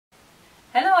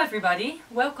everybody,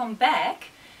 welcome back.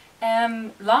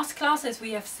 Last classes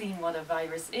we have seen what a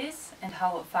virus is and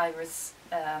how a virus,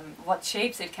 what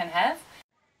shapes it can have.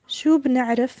 شو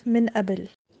بنعرف من قبل؟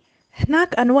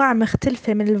 هناك أنواع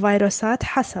مختلفة من الفيروسات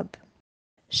حسب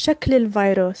شكل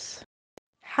الفيروس،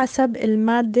 حسب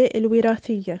المادة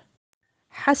الوراثية،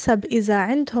 حسب إذا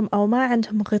عندهم أو ما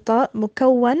عندهم غطاء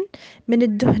مكون من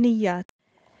الدهنيات،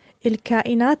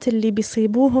 الكائنات اللي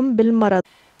بيصيبوهم بالمرض.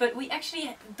 But we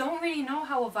actually don't really know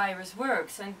how a virus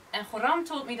works, and Khurram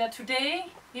told me that today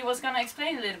he was going to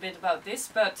explain a little bit about this,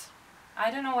 but I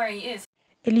don't know where he is.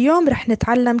 اليوم رح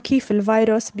نتعلم كيف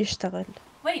الفيروس بيشتغل.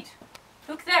 Wait,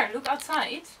 look there, look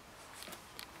outside.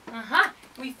 Aha,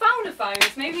 we found a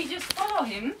virus. Maybe just follow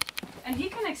him and he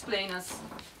can explain us.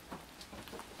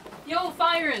 Yo,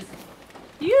 virus!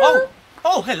 You!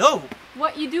 Oh, hello!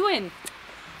 What you doing?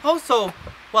 Also,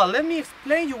 well, let me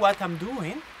explain you what I'm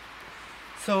doing.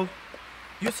 So,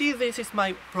 you see this is my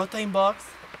protein box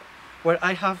where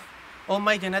I have all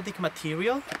my genetic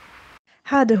material.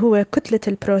 هذا هو كتلة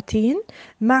البروتين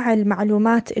مع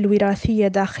المعلومات الوراثية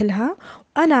داخلها،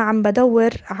 وأنا عم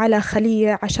بدور على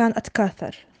خلية عشان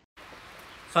أتكاثر.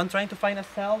 So I'm trying to find a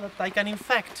cell that I can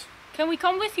infect. Can we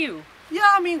come with you? Yeah,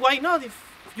 I mean, why not? If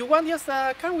you want, just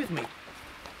come with me.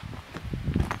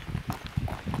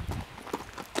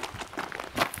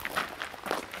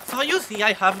 So you see,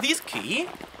 I have this key.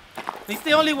 It's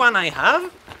the only one I have.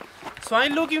 So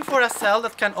I'm looking for a cell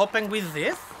that can open with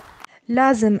this.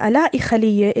 لازم ألاقي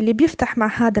خلية اللي بيفتح مع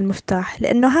هذا المفتاح،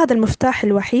 لأنه هذا المفتاح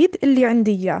الوحيد اللي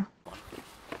عندي إياه.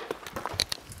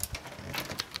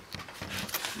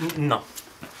 No.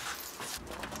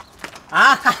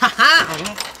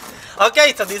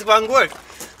 Okay, so this one worked.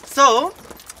 So,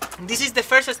 this is the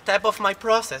first step of my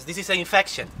process. This is an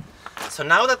infection. So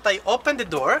now that I open the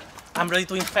door, I'm ready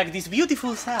to infect this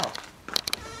beautiful cell.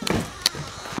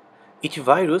 Each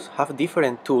virus has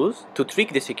different tools to trick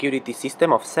the security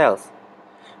system of cells.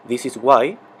 This is why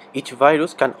each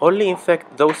virus can only infect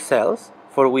those cells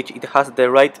for which it has the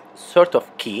right sort of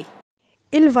key.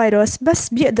 الفيروس بس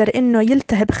بيقدر إنه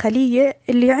يلتهب خلية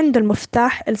اللي عنده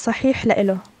المفتاح الصحيح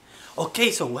لإله.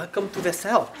 Okay, so welcome to the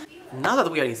cell. Now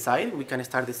that we are inside, we can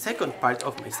start the second part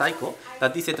of my cycle,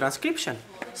 that is a transcription.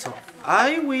 So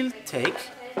I will take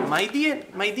my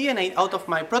DNA out of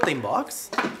my protein box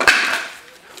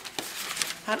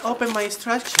and open my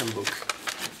instruction book.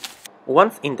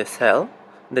 Once in the cell,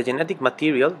 the genetic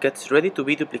material gets ready to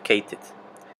be duplicated.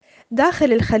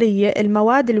 داخل الخلية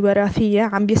المواد الوراثية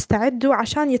عم بيستعدوا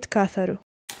عشان يتكاثروا.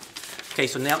 Okay,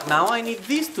 so now I need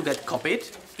this to get copied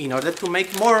in order to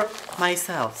make more my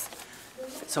cells.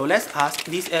 So let's ask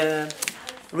this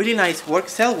really nice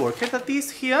cell worker that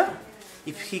is here,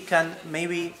 if he can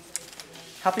maybe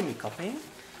help me copying.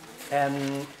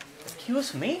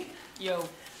 Excuse me. Yo.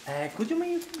 Could you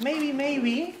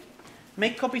maybe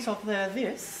make copies of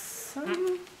this?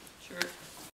 Sure.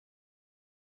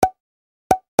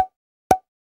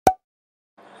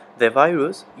 The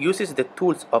virus uses the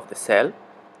tools of the cell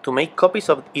to make copies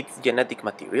of its genetic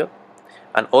material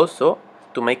and also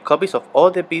to make copies of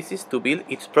all the pieces to build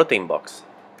its protein box.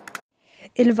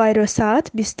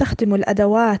 الفيروسات بيستخدموا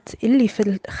الأدوات اللي في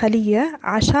الخلية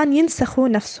عشان ينسخوا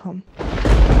نفسهم.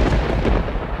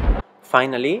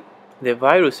 Finally, the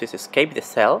viruses escape the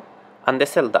cell and the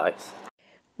cell dies.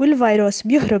 والفيروس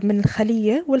بيهرب من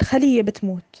الخلية والخلية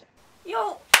بتموت.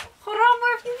 Yo, Khurram,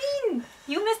 where have you been?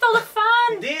 You missed all the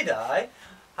fun. Did I?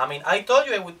 I mean, I told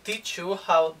you I would teach you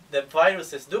how the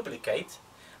viruses duplicate,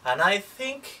 and I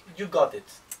think you got it.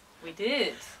 We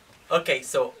did. Okay,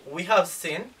 so we have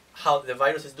seen how the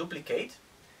viruses duplicate,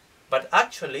 but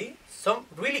actually some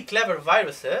really clever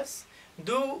viruses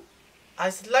do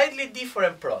a slightly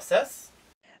different process.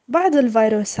 بعض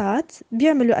الفيروسات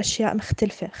بيعملوا أشياء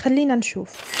مختلفة. خلينا نشوف.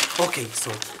 Okay,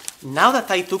 so now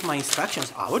that I took my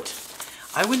instructions out,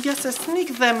 I will just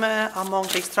sneak them among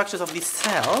the instructions of this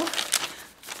cell.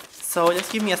 So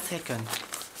just give me a second.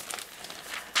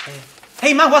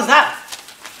 Hey man, what's that?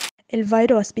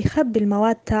 الفيروس بيخبي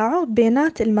المواد تاعه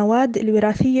بينات المواد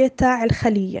الوراثية تاع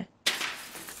الخلية.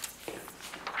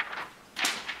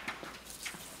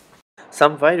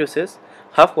 Some viruses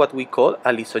have what we call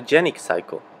a lysogenic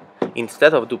cycle.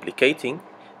 Instead of duplicating,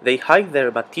 they hide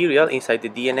their material inside the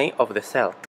DNA of the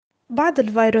cell. بعض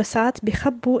الفيروسات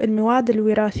بيخبوا المواد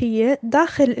الوراثية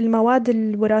داخل المواد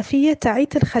الوراثية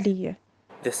تاعت الخلية.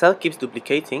 The cell keeps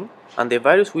duplicating and the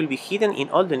virus will be hidden in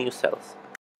all the new cells.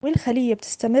 والخلية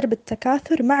بتستمر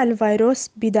بالتكاثر مع الفيروس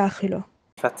بداخله.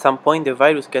 If at some point the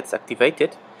virus gets activated,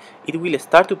 it will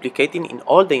start duplicating in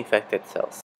all the infected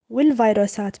cells.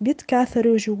 والفيروسات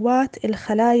بيتكاثروا جوات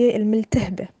الخلايا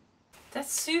الملتهبة.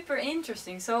 That's super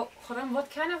interesting. So, Goran, what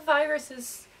kind of viruses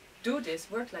do this,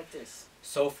 work like this?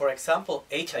 So for example,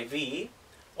 HIV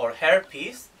or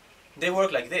herpes, they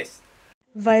work like this.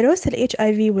 فيروس ال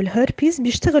HIV والهربيز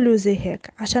بيشتغلوا زي هيك،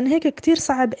 عشان هيك كتير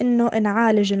صعب إنه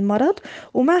نعالج المرض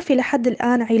وما في لحد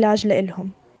الآن علاج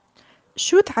لإلهم.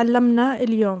 شو تعلمنا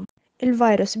اليوم؟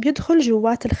 الفيروس بيدخل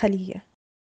جوات الخلية.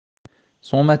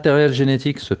 Son matériel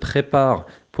génétique se prépare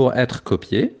pour être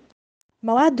copié.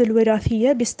 مواد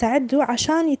الوراثية بيستعدوا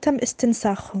عشان يتم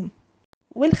استنساخهم،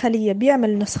 والخلية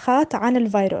بيعمل نسخات عن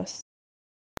الفيروس،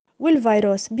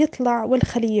 والفيروس بيطلع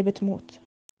والخلية بتموت.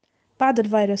 بعض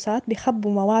الفيروسات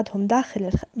بيخبوا موادهم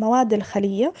داخل مواد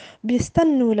الخلية،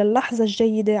 بيستنوا للحظة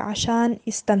الجيدة عشان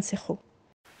يستنسخوا.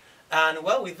 And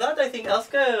well, with that, I think,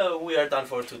 Elske, we are done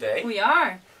for today. We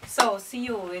are. So, see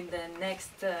you in the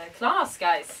next class,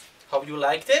 guys. Hope you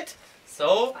liked it. So,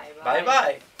 Bye-bye.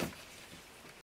 bye-bye.